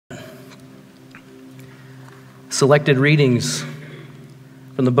Selected readings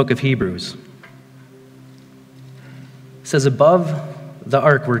from the book of Hebrews. It says, above the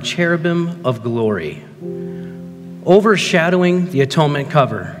ark were cherubim of glory, overshadowing the atonement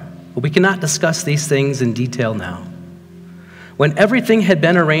cover. But we cannot discuss these things in detail now. When everything had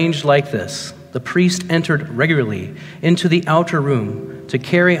been arranged like this, the priest entered regularly into the outer room to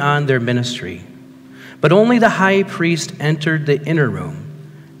carry on their ministry. But only the high priest entered the inner room,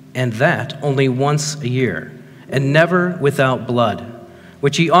 and that only once a year, and never without blood,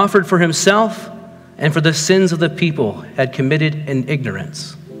 which he offered for himself and for the sins of the people had committed in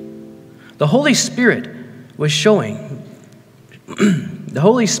ignorance. The Holy Spirit was showing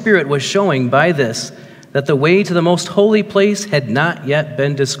by this that the way to the most holy place had not yet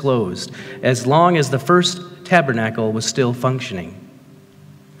been disclosed, as long as the first tabernacle was still functioning.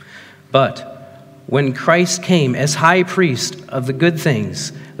 But when Christ came as high priest of the good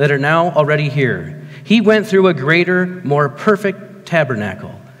things that are now already here, he went through a greater, more perfect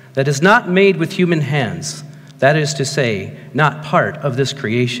tabernacle that is not made with human hands, that is to say, not part of this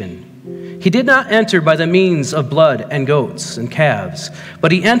creation. He did not enter by the means of blood and goats and calves,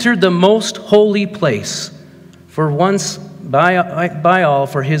 but he entered the most holy place for once by all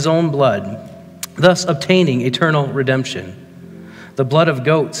for his own blood, thus obtaining eternal redemption. The blood of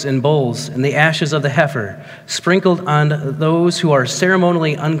goats and bulls and the ashes of the heifer, sprinkled on those who are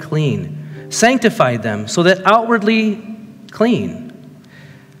ceremonially unclean, sanctified them so that outwardly clean.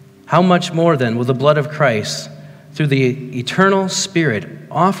 How much more then will the blood of Christ, through the eternal Spirit,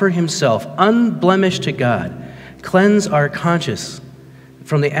 offer himself unblemished to God, cleanse our conscience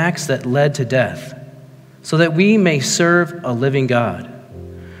from the acts that led to death, so that we may serve a living God.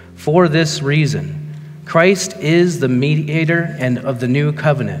 For this reason, Christ is the mediator and of the new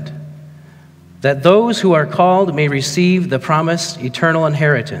covenant, that those who are called may receive the promised eternal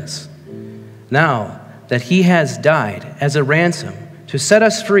inheritance. Now that he has died as a ransom to set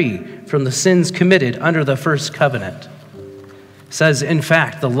us free from the sins committed under the first covenant. It says, in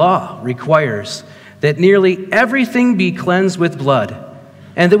fact, the law requires that nearly everything be cleansed with blood,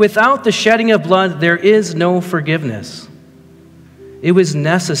 and that without the shedding of blood there is no forgiveness. It was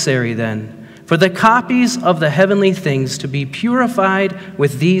necessary then for the copies of the heavenly things to be purified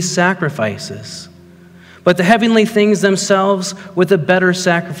with these sacrifices, but the heavenly things themselves with a better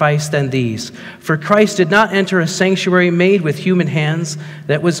sacrifice than these. For Christ did not enter a sanctuary made with human hands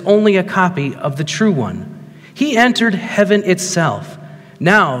that was only a copy of the true one. He entered heaven itself,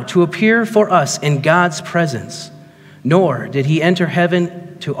 now to appear for us in God's presence. Nor did he enter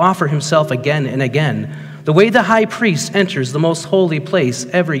heaven to offer himself again and again, the way the high priest enters the most holy place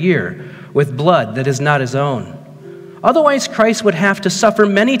every year with blood that is not his own. Otherwise, Christ would have to suffer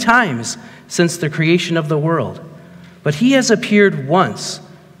many times since the creation of the world. But he has appeared once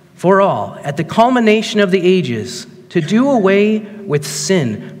for all at the culmination of the ages to do away with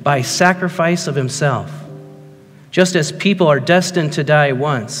sin by sacrifice of himself. Just as people are destined to die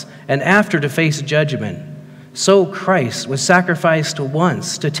once and after to face judgment, so Christ was sacrificed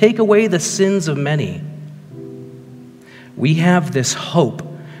once to take away the sins of many. We have this hope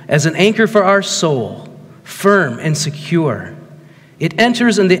as an anchor for our soul, firm and secure. It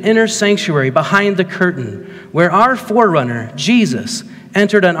enters in the inner sanctuary behind the curtain, where our forerunner, Jesus,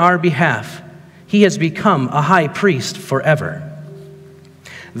 entered on our behalf. He has become a high priest forever.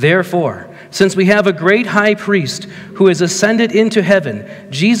 Therefore, since we have a great high priest who has ascended into heaven,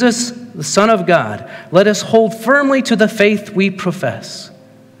 Jesus, the Son of God, let us hold firmly to the faith we profess.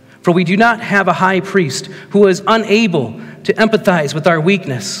 For we do not have a high priest who is unable to empathize with our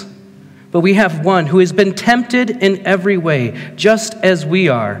weakness, but we have one who has been tempted in every way, just as we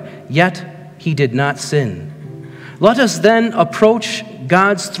are, yet he did not sin. Let us then approach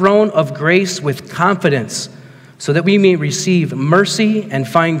God's throne of grace with confidence, so that we may receive mercy and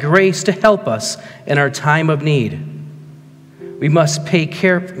find grace to help us in our time of need. We must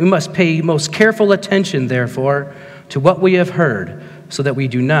pay most careful attention, therefore, to what we have heard, so that we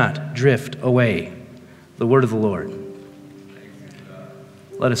do not drift away. The word of the Lord.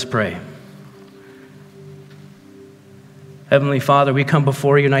 Let us pray. Heavenly Father, we come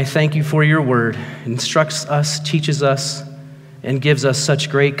before you, and I thank you for your word. It instructs us, teaches us, and gives us such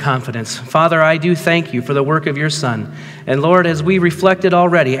great confidence. Father, I do thank you for the work of your Son. And Lord, as we reflected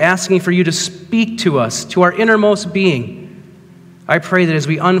already, asking for you to speak to us, to our innermost being, I pray that as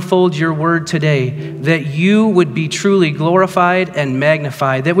we unfold your word today, that you would be truly glorified and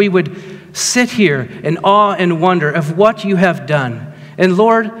magnified, that we would sit here in awe and wonder of what you have done. And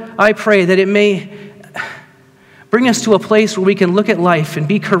Lord, I pray that it may bring us to a place where we can look at life and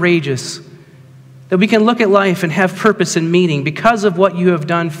be courageous, that we can look at life and have purpose and meaning because of what you have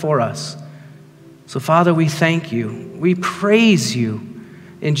done for us. So, Father, we thank you. We praise you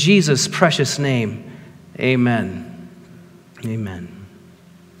in Jesus' precious name. Amen. Amen.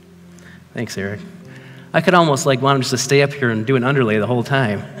 Thanks, Eric. I could almost want him just to stay up here and do an underlay the whole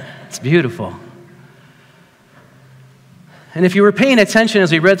time. It's beautiful. And if you were paying attention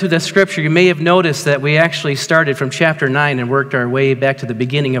as we read through the scripture, you may have noticed that we actually started from chapter 9 and worked our way back to the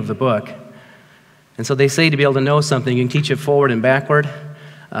beginning of the book. And so they say to be able to know something, you can teach it forward and backward.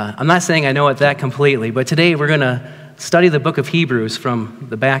 I'm not saying I know it that completely, but today we're going to study the book of Hebrews from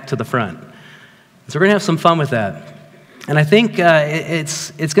the back to the front. So we're going to have some fun with that. And I think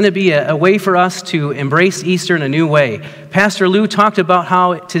it's going to be a way for us to embrace Easter in a new way. Pastor Lou talked about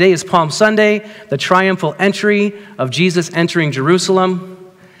how today is Palm Sunday, the triumphal entry of Jesus entering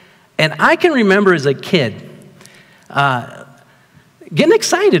Jerusalem. And I can remember as a kid getting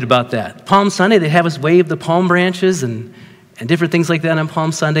excited about that. Palm Sunday, they have us wave the palm branches and different things like that on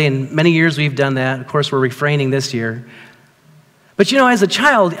Palm Sunday. And many years we've done that. Of course, we're refraining this year. But as a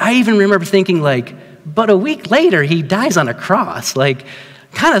child, I even remember thinking but a week later, he dies on a cross. Kind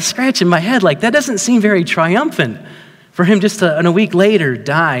of scratching my head, that doesn't seem very triumphant for him just to, a week later,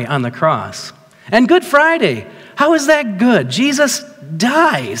 die on the cross. And Good Friday, how is that good? Jesus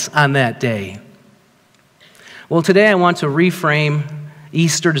dies on that day. Well, today I want to reframe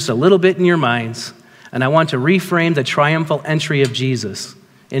Easter just a little bit in your minds, and I want to reframe the triumphal entry of Jesus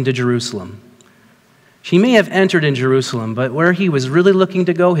into Jerusalem. He may have entered in Jerusalem, but where he was really looking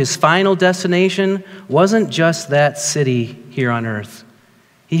to go, his final destination, wasn't just that city here on earth.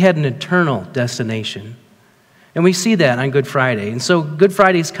 He had an eternal destination. And we see that on Good Friday. And so Good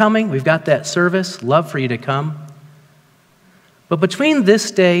Friday's coming. We've got that service. Love for you to come. But between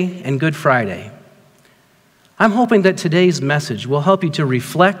this day and Good Friday, I'm hoping that today's message will help you to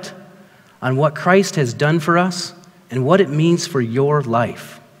reflect on what Christ has done for us and what it means for your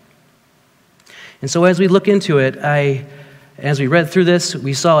life. And so as we look into it, as we read through this,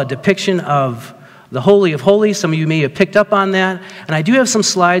 we saw a depiction of the Holy of Holies. Some of you may have picked up on that. And I do have some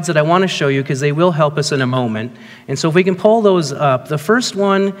slides that I want to show you because they will help us in a moment. And so if we can pull those up. The first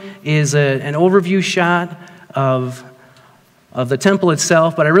one is an overview shot of the temple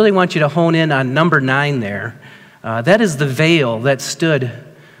itself, but I really want you to hone in on number 9 there. That is the veil that stood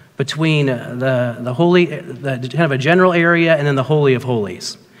between the kind of a general area and then the Holy of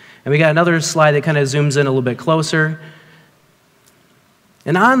Holies. And we got another slide that kind of zooms in a little bit closer.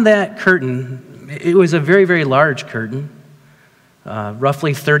 And on that curtain, it was a very, very large curtain,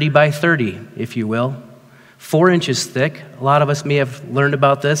 roughly 30 by 30, if you will, 4 inches thick. A lot of us may have learned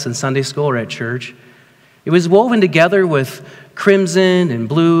about this in Sunday school or at church. It was woven together with crimson and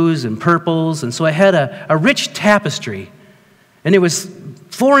blues and purples, and so it had a rich tapestry, and it was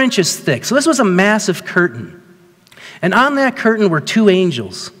 4 inches thick. So this was a massive curtain. And on that curtain were 2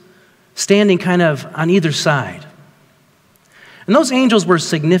 angels, standing kind of on either side. And those angels were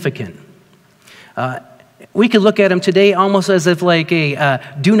significant. We could look at them today almost as if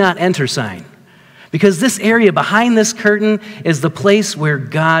a do not enter sign. Because this area behind this curtain is the place where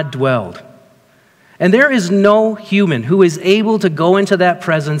God dwelled. And there is no human who is able to go into that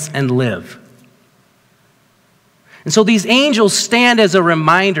presence and live. And so these angels stand as a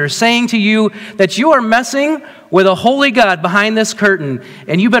reminder, saying to you that you are messing with a holy God behind this curtain,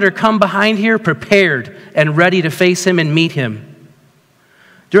 and you better come behind here prepared and ready to face him and meet him.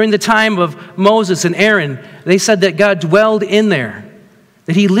 During the time of Moses and Aaron, they said that God dwelled in there,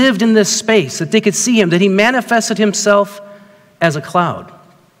 that he lived in this space, that they could see him, that he manifested himself as a cloud.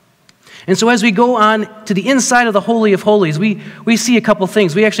 And so as we go on to the inside of the Holy of Holies, we see a couple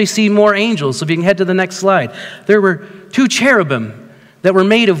things. We actually see more angels. So if you can head to the next slide. There were 2 cherubim that were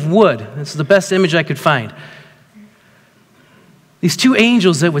made of wood. This is the best image I could find. These 2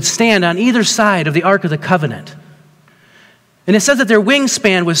 angels that would stand on either side of the Ark of the Covenant. And it says that their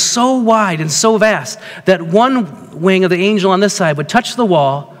wingspan was so wide and so vast that one wing of the angel on this side would touch the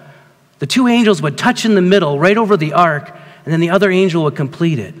wall, the 2 angels would touch in the middle right over the ark, and then the other angel would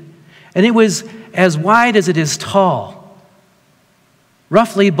complete it. And it was as wide as it is tall.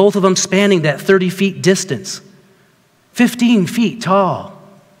 Roughly, both of them spanning that 30 feet distance. 15 feet tall.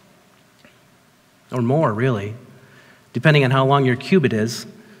 Or more, really, depending on how long your cubit is.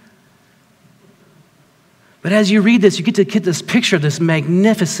 But as you read this, you get to get this picture of this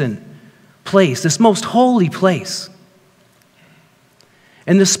magnificent place, this most holy place.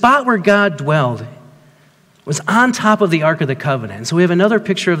 And the spot where God dwelled was on top of the Ark of the Covenant. So we have another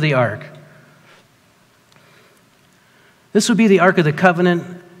picture of the Ark. This would be the Ark of the Covenant.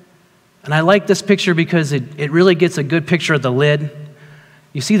 And I like this picture because it really gets a good picture of the lid.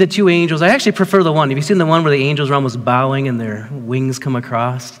 You see the 2 angels. I actually prefer the one. Have you seen the one where the angels are almost bowing and their wings come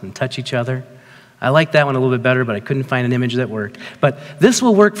across and touch each other? I like that one a little bit better, but I couldn't find an image that worked. But this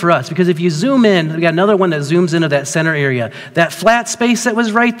will work for us, because if you zoom in, we got another one that zooms into that center area. That flat space that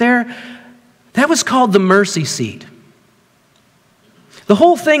was right there, that was called the mercy seat. The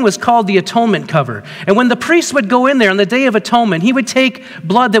whole thing was called the atonement cover. And when the priest would go in there on the Day of Atonement, he would take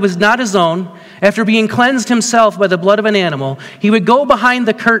blood that was not his own. After being cleansed himself by the blood of an animal, he would go behind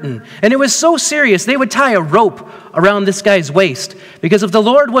the curtain. And it was so serious, they would tie a rope around this guy's waist, because if the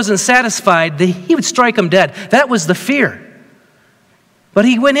Lord wasn't satisfied, he would strike him dead. That was the fear. But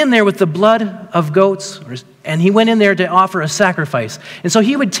he went in there with the blood of goats, and he went in there to offer a sacrifice. And so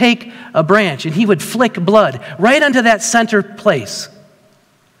he would take a branch and he would flick blood right onto that center place.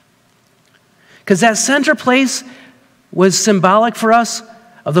 Because that center place was symbolic for us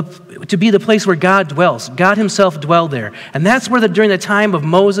to be the place where God dwells. God himself dwelled there. And that's where during the time of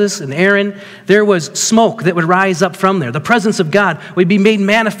Moses and Aaron, there was smoke that would rise up from there. The presence of God would be made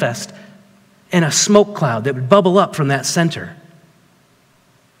manifest in a smoke cloud that would bubble up from that center.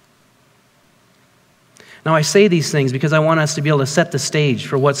 Now, I say these things because I want us to be able to set the stage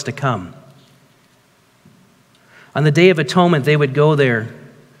for what's to come. On the Day of Atonement, they would go there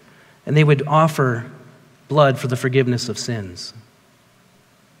and they would offer blood for the forgiveness of sins.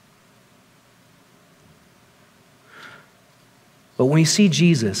 But when we see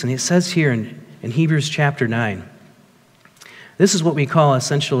Jesus, and it says here in Hebrews chapter 9, this is what we call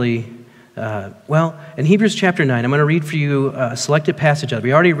essentially, in Hebrews chapter 9, I'm going to read for you a selected passage out of it.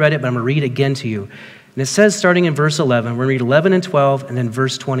 We already read it, but I'm going to read it again to you. And it says, starting in verse 11, we're going to read 11 and 12, and then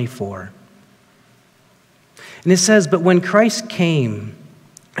verse 24. And it says, but when Christ came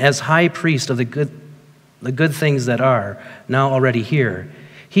as high priest of the good things that are now already here,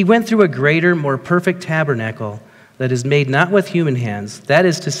 he went through a greater, more perfect tabernacle that is made not with human hands, that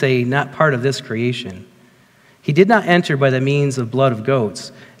is to say, not part of this creation. He did not enter by the means of blood of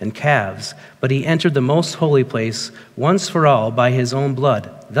goats and calves, but he entered the most holy place once for all by his own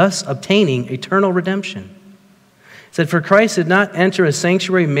blood, thus obtaining eternal redemption. It said, for Christ did not enter a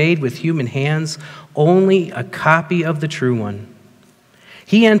sanctuary made with human hands, only a copy of the true one.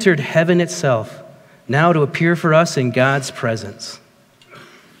 He entered heaven itself, now to appear for us in God's presence.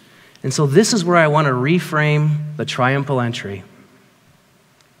 And so this is where I want to reframe the triumphal entry.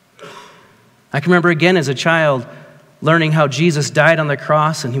 I can remember again as a child learning how Jesus died on the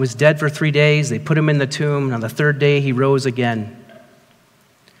cross and he was dead for 3 days. They put him in the tomb, and on the third day he rose again.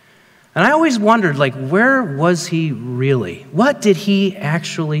 And I always wondered, where was he really? What did he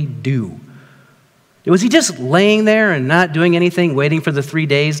actually do? Was he just laying there and not doing anything, waiting for the 3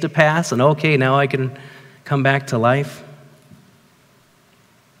 days to pass, and okay, now I can come back to life?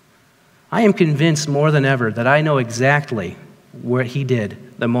 I am convinced more than ever that I know exactly what he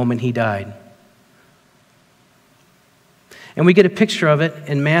did the moment he died. And we get a picture of it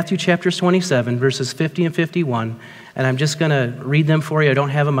in Matthew chapter 27, verses 50 and 51, and I'm just going to read them for you. I don't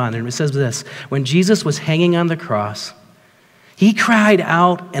have them on there. It says this, when Jesus was hanging on the cross, he cried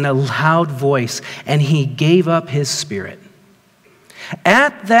out in a loud voice, and he gave up his spirit.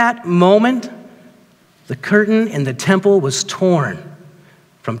 At that moment, the curtain in the temple was torn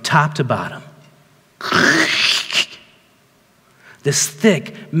from top to bottom. This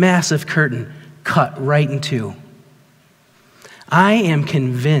thick, massive curtain cut right in two. I am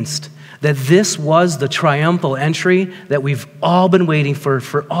convinced that this was the triumphal entry that we've all been waiting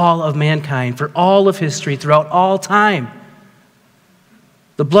for all of mankind, for all of history, throughout all time.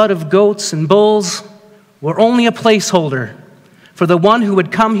 The blood of goats and bulls were only a placeholder for the one who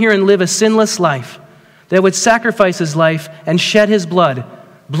would come here and live a sinless life, that would sacrifice his life and shed his blood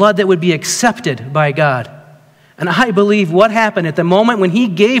that would be accepted by God. And I believe what happened at the moment when he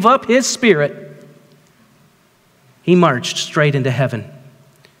gave up his spirit, he marched straight into heaven.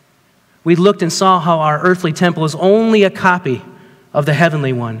 We looked and saw how our earthly temple is only a copy of the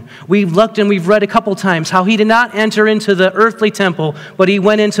heavenly one. We've looked and we've read a couple times how he did not enter into the earthly temple, but he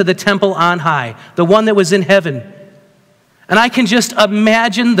went into the temple on high, the one that was in heaven. And I can just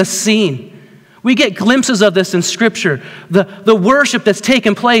imagine the scene. We get glimpses of this in Scripture, the worship that's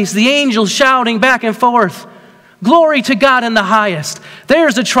taken place, the angels shouting back and forth. Glory to God in the highest.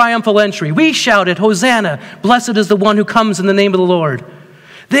 There's a triumphal entry. We shouted, Hosanna, blessed is the one who comes in the name of the Lord.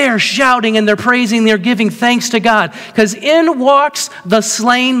 They're shouting and they're praising, they're giving thanks to God, because in walks the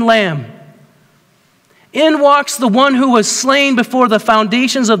slain lamb. In walks the one who was slain before the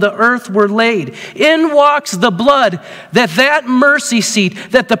foundations of the earth were laid. In walks the blood, that mercy seat,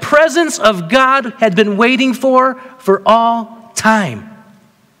 that the presence of God had been waiting for all time.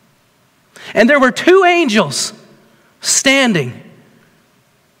 And there were two angels standing,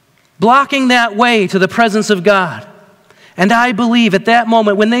 blocking that way to the presence of God. And I believe at that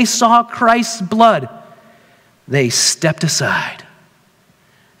moment when they saw Christ's blood, they stepped aside.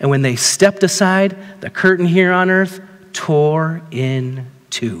 And when they stepped aside, the curtain here on earth tore in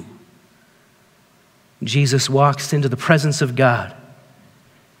two. Jesus walks into the presence of God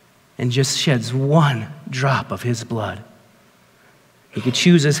and just sheds one drop of his blood. He could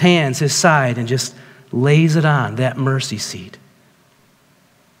choose his hands, his side, and just lays it on that mercy seat.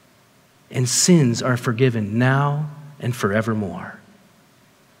 And sins are forgiven now and forevermore.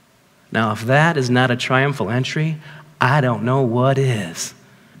 Now, if that is not a triumphal entry, I don't know what is.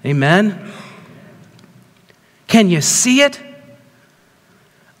 Amen? Can you see it?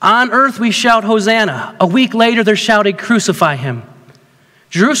 On earth we shout Hosanna. A week later they're shouting crucify him.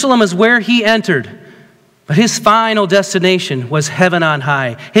 Jerusalem is where he entered. But his final destination was heaven on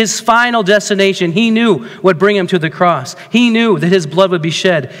high. His final destination, he knew, would bring him to the cross. He knew that his blood would be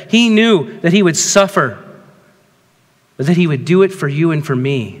shed. He knew that he would suffer, but that he would do it for you and for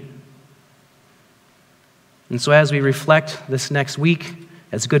me. And so as we reflect this next week,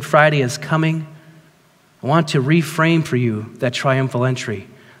 as Good Friday is coming, I want to reframe for you that triumphal entry.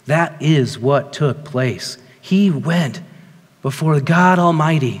 That is what took place. He went before God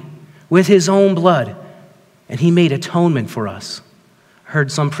Almighty with his own blood, and he made atonement for us. I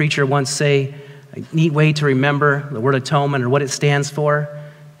heard some preacher once say, a neat way to remember the word atonement or what it stands for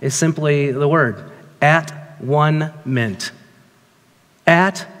is simply the word, at one mint.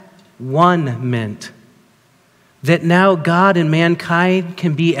 At one mint. That now God and mankind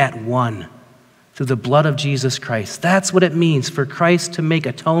can be at one through the blood of Jesus Christ. That's what it means for Christ to make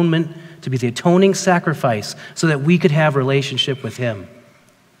atonement, to be the atoning sacrifice so that we could have relationship with him.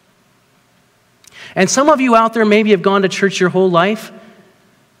 And some of you out there maybe have gone to church your whole life.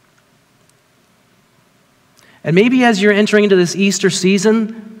 And maybe as you're entering into this Easter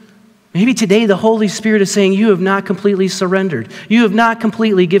season, maybe today the Holy Spirit is saying, you have not completely surrendered. You have not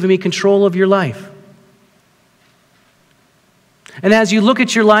completely given me control of your life. And as you look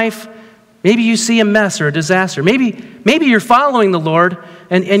at your life, maybe you see a mess or a disaster. Maybe you're following the Lord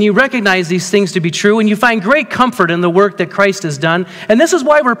and you recognize these things to be true and you find great comfort in the work that Christ has done. And this is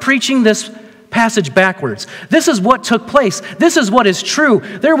why we're preaching this passage backwards. This is what took place. This is what is true.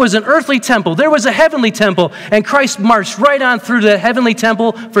 There was an earthly temple. There was a heavenly temple. And Christ marched right on through the heavenly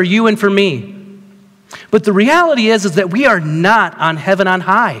temple for you and for me. But the reality is that we are not on heaven on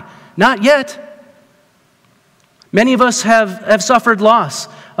high. Not yet. Many of us have suffered loss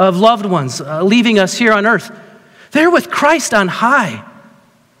of loved ones leaving us here on earth. They're with Christ on high.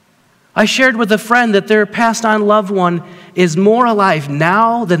 I shared with a friend that their passed on loved one is more alive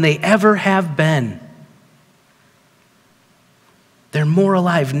now than they ever have been. They're more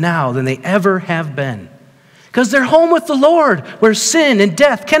alive now than they ever have been. Because they're home with the Lord, where sin and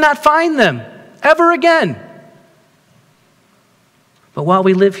death cannot find them ever again. But while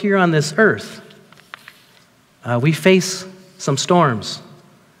we live here on this earth, we face some storms.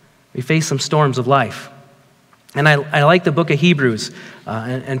 We face some storms of life. And I like the book of Hebrews.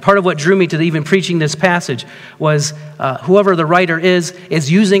 And part of what drew me to even preaching this passage was whoever the writer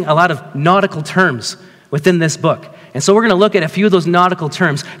is using a lot of nautical terms within this book. And so we're going to look at a few of those nautical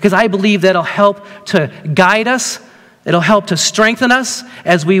terms because I believe that'll help to guide us. It'll help to strengthen us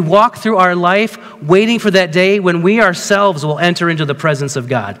as we walk through our life waiting for that day when we ourselves will enter into the presence of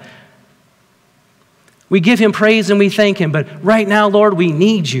God. We give him praise and we thank him, but right now, Lord, we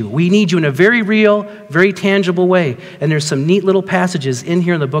need you. We need you in a very real, very tangible way. And there's some neat little passages in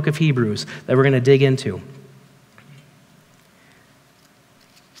here in the book of Hebrews that we're going to dig into.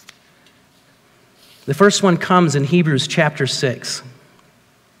 The first one comes in Hebrews chapter 6.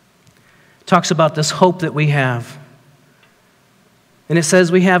 It talks about this hope that we have. And it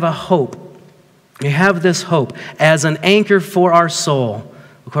says we have a hope. We have this hope as an anchor for our soul.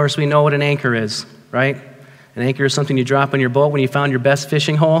 Of course, we know what an anchor is. Right? An anchor is something you drop on your boat when you found your best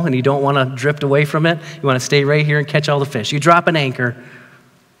fishing hole and you don't want to drift away from it. You want to stay right here and catch all the fish. You drop an anchor.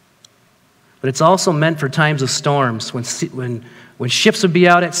 But it's also meant for times of storms. When ships would be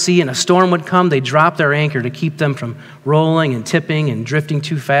out at sea and a storm would come, they drop their anchor to keep them from rolling and tipping and drifting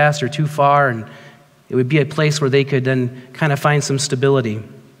too fast or too far. And it would be a place where they could then kind of find some stability.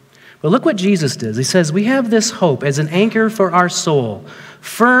 But look what Jesus does. He says, we have this hope as an anchor for our soul,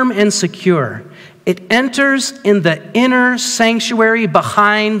 firm and secure. It enters in the inner sanctuary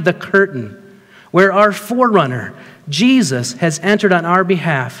behind the curtain, where our forerunner, Jesus, has entered on our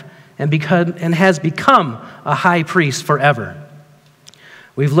behalf and has become a high priest forever.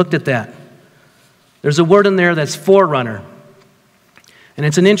 We've looked at that. There's a word in there that's forerunner. And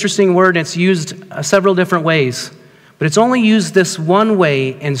it's an interesting word, and it's used several different ways. But it's only used this one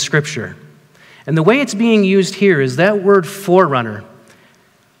way in Scripture. And the way it's being used here is that word forerunner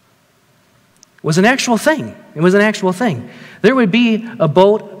was an actual thing. It was an actual thing. There would be a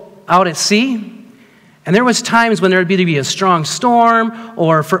boat out at sea, and there was times when there would either be a strong storm,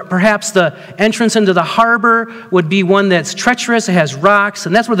 or perhaps the entrance into the harbor would be one that's treacherous, it has rocks,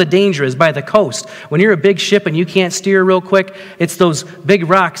 and that's where the danger is, by the coast. When you're a big ship and you can't steer real quick, it's those big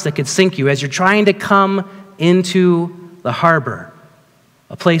rocks that could sink you as you're trying to come into the harbor,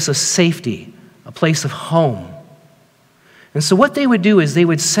 a place of safety, a place of home. And so what they would do is they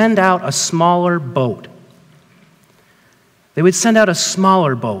would send out a smaller boat. They would send out a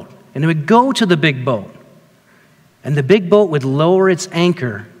smaller boat, and it would go to the big boat. And the big boat would lower its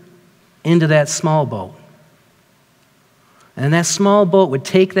anchor into that small boat. And that small boat would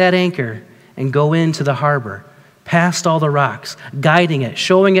take that anchor and go into the harbor, past all the rocks, guiding it,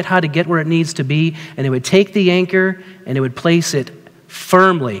 showing it how to get where it needs to be. And it would take the anchor and it would place it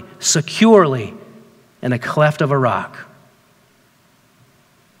firmly, securely in a cleft of a rock.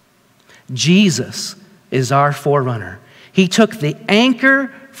 Jesus is our forerunner. He took the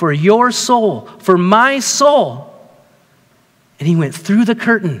anchor for your soul, for my soul, and he went through the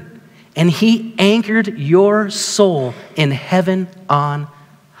curtain and he anchored your soul in heaven on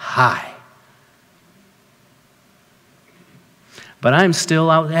high. But I'm still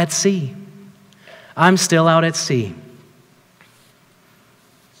out at sea. I'm still out at sea.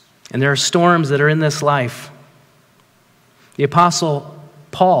 And there are storms that are in this life. The Apostle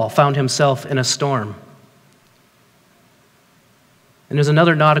Paul found himself in a storm. And there's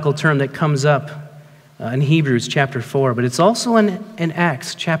another nautical term that comes up in Hebrews chapter 4, but it's also in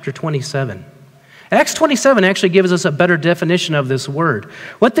Acts chapter 27. Acts 27 actually gives us a better definition of this word.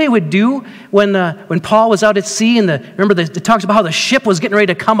 What they would do when Paul was out at sea, and remember it talks about how the ship was getting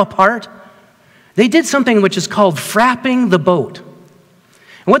ready to come apart? They did something which is called frapping the boat.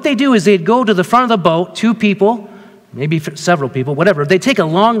 And what they do is they'd go to the front of the boat, two people, maybe several people, whatever. They'd take a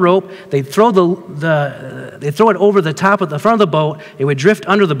long rope, they'd throw it over the top of the front of the boat, it would drift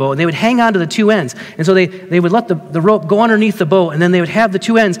under the boat, and they would hang on to the two ends. And so they would let the rope go underneath the boat, and then they would have the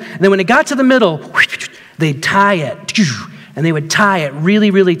two ends. And then when it got to the middle, they'd tie it. And they would tie it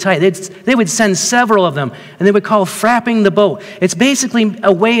really, really tight. They would send several of them, and they would call frapping the boat. It's basically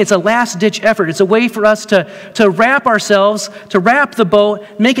a way, it's a last-ditch effort. It's a way for us to wrap ourselves, to wrap the boat,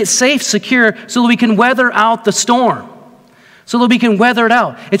 make it safe, secure, so that we can weather out the storm, so that we can weather it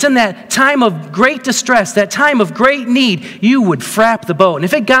out. It's in that time of great distress, that time of great need, you would frap the boat. And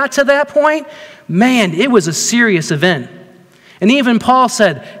if it got to that point, man, it was a serious event. And even Paul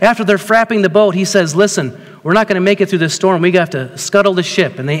said, after they're frapping the boat, he says, listen, we're not going to make it through this storm. We have to scuttle the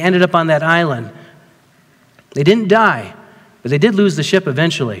ship. And they ended up on that island. They didn't die, but they did lose the ship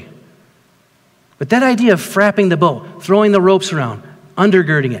eventually. But that idea of frapping the boat, throwing the ropes around,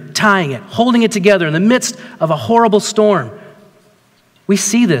 undergirding it, tying it, holding it together in the midst of a horrible storm, we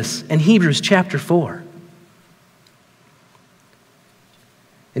see this in Hebrews chapter 4.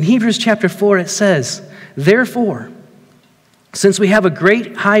 In Hebrews chapter 4 it says, therefore, since we have a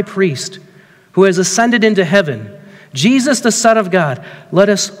great high priest who has ascended into heaven, Jesus the Son of God, let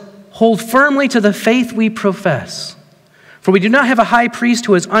us hold firmly to the faith we profess. For we do not have a high priest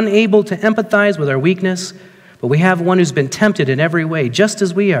who is unable to empathize with our weakness, but we have one who's been tempted in every way, just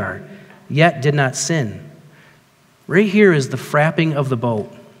as we are, yet did not sin. Right here is the frapping of the boat.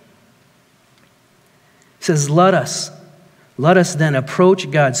 It says, let us then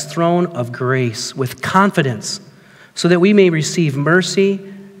approach God's throne of grace with confidence, so that we may receive mercy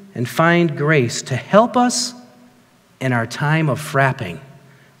and find grace to help us in our time of frapping,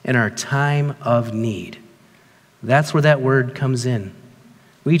 in our time of need. That's where that word comes in.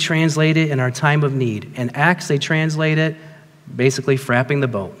 We translate it in our time of need. In Acts, they translate it basically frapping the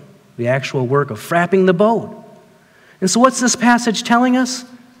boat, the actual work of frapping the boat. And so what's this passage telling us?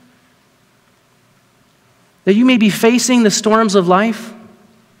 That you may be facing the storms of life,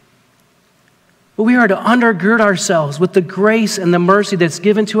 but we are to undergird ourselves with the grace and the mercy that's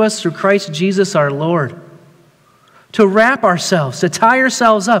given to us through Christ Jesus our Lord. To wrap ourselves, to tie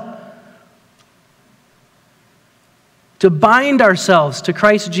ourselves up, to bind ourselves to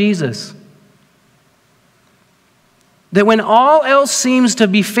Christ Jesus. That when all else seems to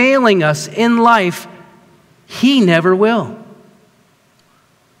be failing us in life, He never will.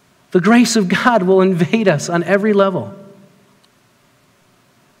 The grace of God will invade us on every level.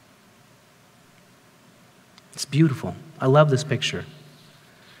 It's beautiful. I love this picture.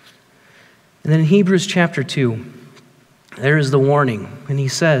 And then in Hebrews chapter 2, there is the warning. And he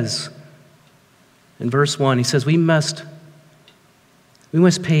says, in verse 1, he says, we must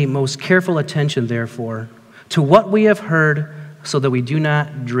pay most careful attention, therefore, to what we have heard, so that we do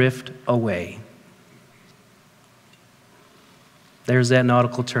not drift away. There's that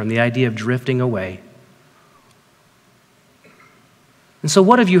nautical term, the idea of drifting away. And so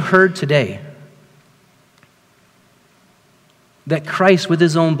what have you heard today? That Christ, with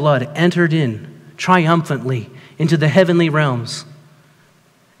his own blood, entered in triumphantly into the heavenly realms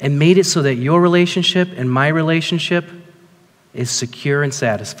and made it so that your relationship and my relationship is secure and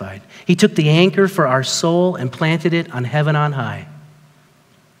satisfied. He took the anchor for our soul and planted it on heaven on high.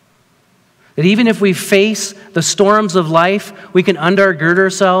 That even if we face the storms of life, we can undergird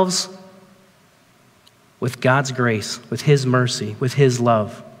ourselves with God's grace, with his mercy, with his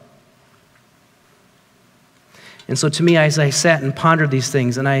love. And so to me, as I sat and pondered these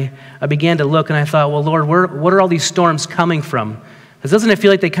things, and I began to look, and I thought, well, Lord, what are all these storms coming from? Because doesn't it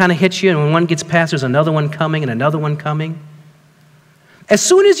feel like they kind of hit you, and when one gets past, there's another one coming and another one coming? As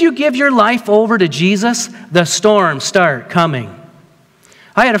soon as you give your life over to Jesus, the storms start coming.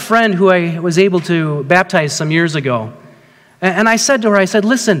 I had a friend who I was able to baptize some years ago. And I said to her, I said,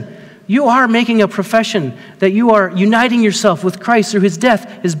 listen, you are making a profession that you are uniting yourself with Christ through his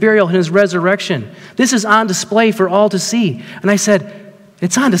death, his burial, and his resurrection. This is on display for all to see. And I said,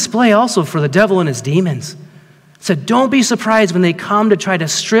 it's on display also for the devil and his demons. I said, don't be surprised when they come to try to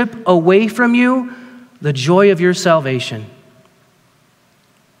strip away from you the joy of your salvation.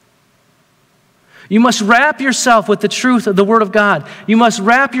 You must wrap yourself with the truth of the Word of God. You must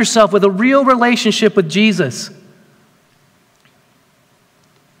wrap yourself with a real relationship with Jesus.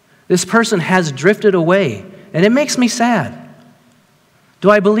 This person has drifted away, and it makes me sad. Do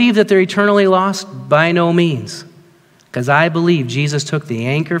I believe that they're eternally lost? By no means. Because I believe Jesus took the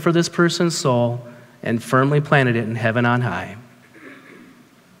anchor for this person's soul and firmly planted it in heaven on high.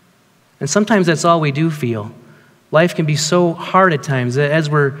 And sometimes that's all we do feel. Life can be so hard at times that as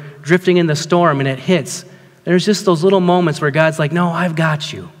we're drifting in the storm and it hits, there's just those little moments where God's like, no, I've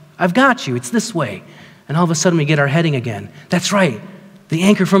got you. I've got you. It's this way. And all of a sudden we get our heading again. That's right. The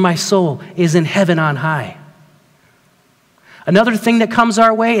anchor for my soul is in heaven on high. Another thing that comes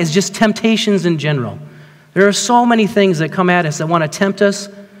our way is just temptations in general. There are so many things that come at us that want to tempt us,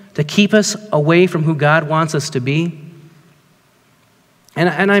 to keep us away from who God wants us to be.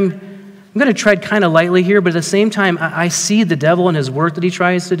 And I'm going to tread kind of lightly here, but at the same time, I see the devil and his work that he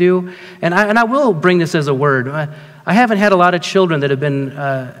tries to do. And I will bring this as a word. I haven't had a lot of children that have been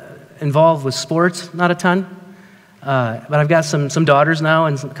involved with sports, not a ton. But I've got some daughters now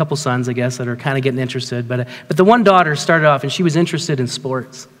and a couple sons, I guess, that are kind of getting interested. But the one daughter started off, and she was interested in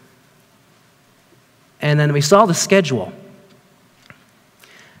sports. And then we saw the schedule.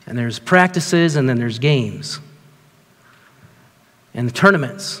 And there's practices, and then there's games. And the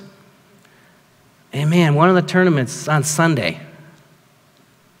tournaments. And man, one of the tournaments is on Sunday.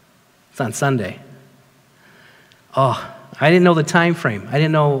 It's on Sunday. Oh, I didn't know the time frame. I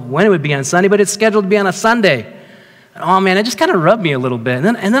didn't know when it would be on Sunday, but it's scheduled to be on a Sunday. And oh man, it just kind of rubbed me a little bit.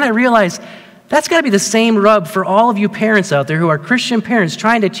 And then I realized that's got to be the same rub for all of you parents out there who are Christian parents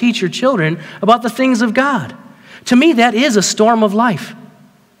trying to teach your children about the things of God. To me, that is a storm of life.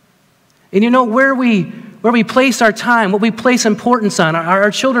 And you know, where we place our time, what we place importance on,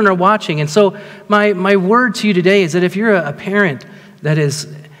 our children are watching. And so my word to you today is that if you're a parent that is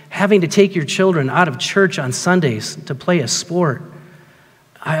having to take your children out of church on Sundays to play a sport,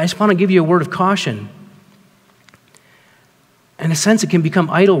 I just want to give you a word of caution. In a sense, it can become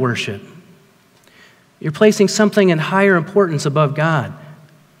idol worship. You're placing something in higher importance above God.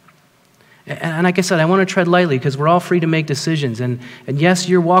 And like I said, I want to tread lightly because we're all free to make decisions. And yes,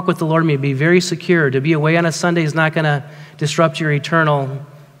 your walk with the Lord may be very secure. To be away on a Sunday is not going to disrupt your eternal,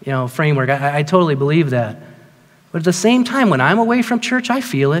 framework. I totally believe that. But at the same time, when I'm away from church, I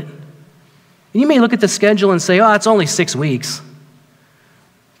feel it. And you may look at the schedule and say, oh, it's only 6 weeks.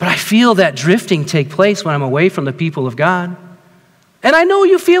 But I feel that drifting take place when I'm away from the people of God. And I know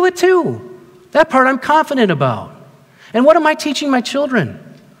you feel it too. That part I'm confident about. And what am I teaching my children?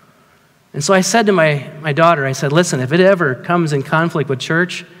 And so I said to my daughter, I said, listen, if it ever comes in conflict with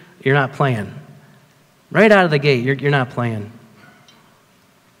church, you're not playing. Right out of the gate, you're not playing.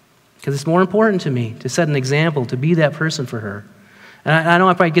 Because it's more important to me to set an example, to be that person for her. And I know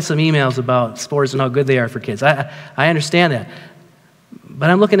I probably get some emails about sports and how good they are for kids. I understand that.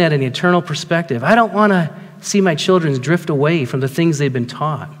 But I'm looking at an eternal perspective. I don't want to see my children drift away from the things they've been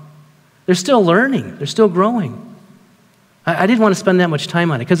taught. They're still learning. They're still growing. I didn't want to spend that much time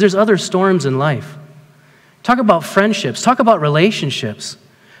on it because there's other storms in life. Talk about friendships. Talk about relationships.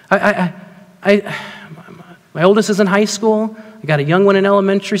 My oldest is in high school. I got a young one in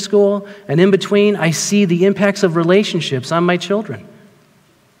elementary school. And in between, I see the impacts of relationships on my children.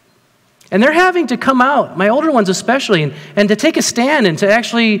 And they're having to come out, my older ones especially, and to take a stand and to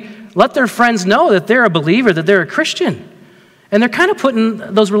actually let their friends know that they're a believer, that they're a Christian. And they're kind of putting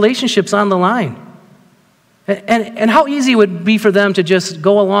those relationships on the line. And how easy it would be for them to just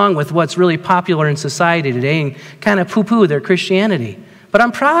go along with what's really popular in society today and kind of poo-poo their Christianity. But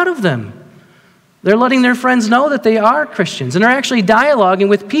I'm proud of them. They're letting their friends know that they are Christians, and they're actually dialoguing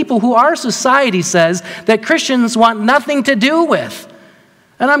with people who our society says that Christians want nothing to do with.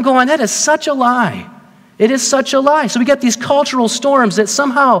 And I'm going, that is such a lie. It is such a lie. So we get these cultural storms that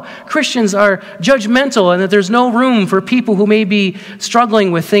somehow Christians are judgmental and that there's no room for people who may be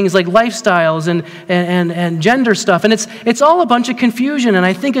struggling with things like lifestyles and gender stuff. And it's all a bunch of confusion. And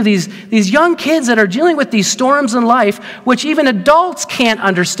I think of these young kids that are dealing with these storms in life, which even adults can't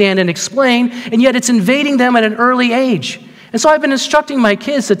understand and explain, and yet it's invading them at an early age. And so I've been instructing my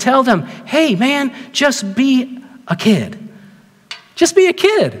kids to tell them, hey, man, just be a kid. Just be a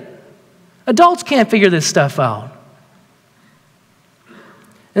kid. Adults can't figure this stuff out.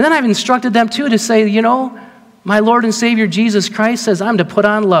 And then I've instructed them, too, to say, you know, my Lord and Savior Jesus Christ says I'm to put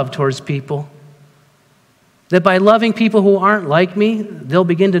on love towards people. That by loving people who aren't like me, they'll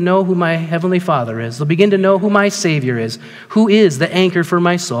begin to know who my Heavenly Father is. They'll begin to know who my Savior is, who is the anchor for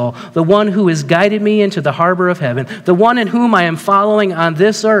my soul, the one who has guided me into the harbor of heaven, the one in whom I am following on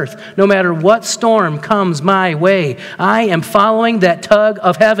this earth. No matter what storm comes my way, I am following that tug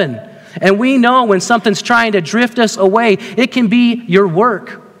of heaven. And we know when something's trying to drift us away, it can be your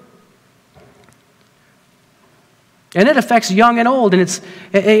work. And it affects young and old, and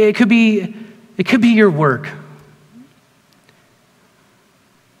it could be your work.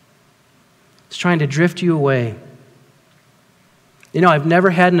 It's trying to drift you away. You know, I've never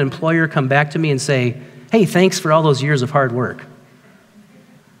had an employer come back to me and say, hey, thanks for all those years of hard work.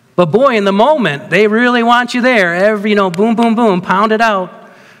 But boy, in the moment, they really want you there. Boom, boom, boom, pound it out.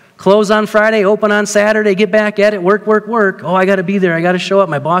 Close on Friday, open on Saturday, get back at it, work, work, work. Oh, I got to be there. I got to show up.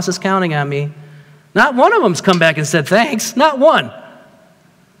 My boss is counting on me. Not one of them's come back and said thanks. Not one.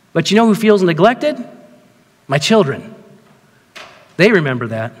 But you know who feels neglected? My children. They remember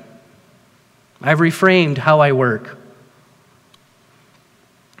that. I've reframed how I work.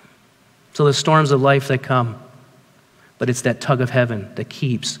 So the storms of life that come, but it's that tug of heaven that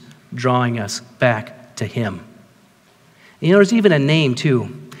keeps drawing us back to Him. You know, there's even a name,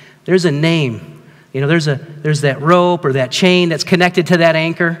 too. There's a name. You know, there's that rope or that chain that's connected to that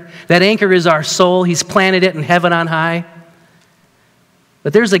anchor. That anchor is our soul. He's planted it in heaven on high.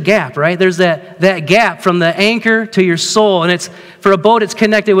 But there's a gap, right? There's that gap from the anchor to your soul. And it's for a boat, it's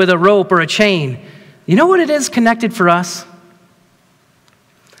connected with a rope or a chain. You know what it is connected for us?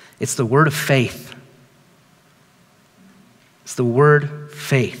 It's the word of faith. It's the word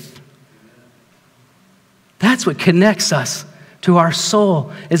faith. That's what connects us to our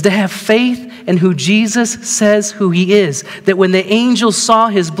soul, is to have faith in who Jesus says who He is. That when the angels saw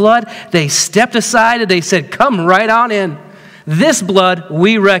His blood, they stepped aside and they said, come right on in. This blood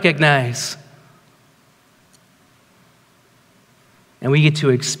we recognize. And we get to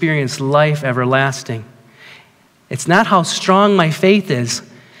experience life everlasting. It's not how strong my faith is.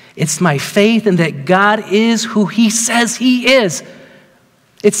 It's my faith in that God is who He says He is.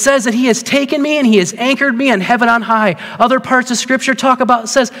 It says that He has taken me and He has anchored me in heaven on high. Other parts of Scripture talk about,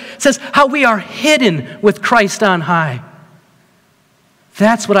 says how we are hidden with Christ on high.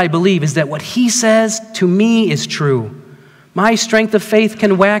 That's what I believe, is that what He says to me is true. My strength of faith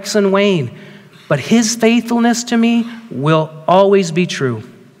can wax and wane, but His faithfulness to me will always be true.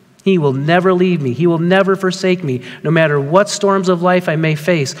 He will never leave me. He will never forsake me, no matter what storms of life I may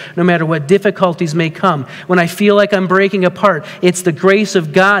face, no matter what difficulties may come. When I feel like I'm breaking apart, it's the grace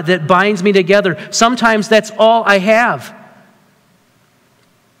of God that binds me together. Sometimes that's all I have.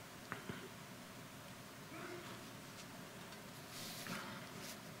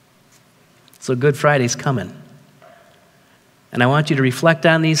 So Good Friday's coming. And I want you to reflect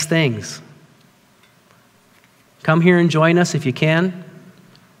on these things. Come here and join us if you can.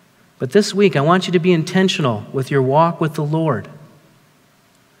 But this week, I want you to be intentional with your walk with the Lord.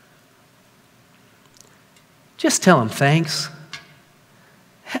 Just tell Him thanks.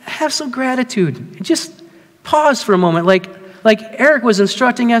 Have some gratitude. Just pause for a moment, like Eric was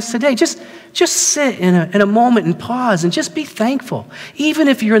instructing us today. Just sit in a moment and pause and just be thankful. Even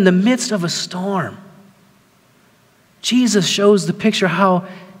if you're in the midst of a storm. Jesus shows the picture how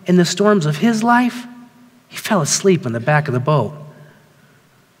in the storms of His life, He fell asleep in the back of the boat.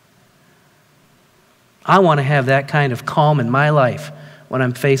 I want to have that kind of calm in my life when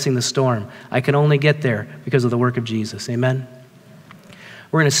I'm facing the storm. I can only get there because of the work of Jesus. Amen?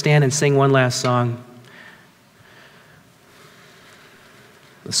 We're going to stand and sing one last song.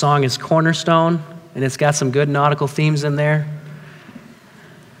 The song is Cornerstone, and it's got some good nautical themes in there.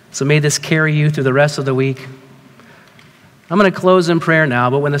 So may this carry you through the rest of the week. I'm going to close in prayer now,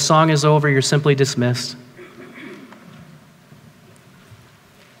 but when the song is over, you're simply dismissed.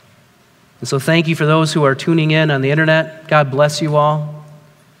 And so thank you for those who are tuning in on the internet. God bless you all.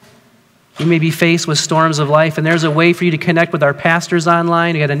 You may be faced with storms of life, and there's a way for you to connect with our pastors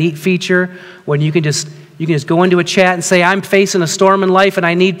online. We got a neat feature when you can just go into a chat and say, I'm facing a storm in life and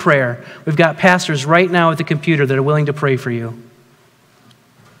I need prayer. We've got pastors right now at the computer that are willing to pray for you.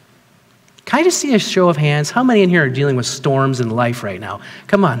 Can I just see a show of hands? How many in here are dealing with storms in life right now?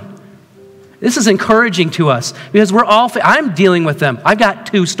 Come on. This is encouraging to us because I'm dealing with them. I've got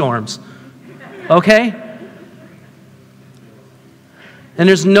 2 storms. Okay? And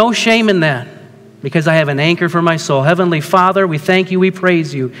there's no shame in that because I have an anchor for my soul. Heavenly Father, we thank you, we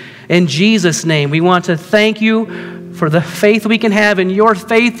praise you. In Jesus' name, we want to thank you for the faith we can have in your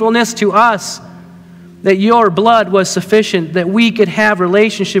faithfulness to us, that your blood was sufficient, that we could have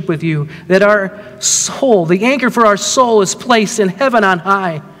relationship with you, that our soul, the anchor for our soul is placed in heaven on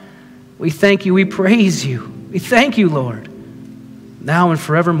high. We thank you, we praise you. We thank you, Lord, now and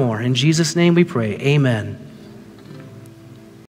forevermore. In Jesus' name we pray, amen.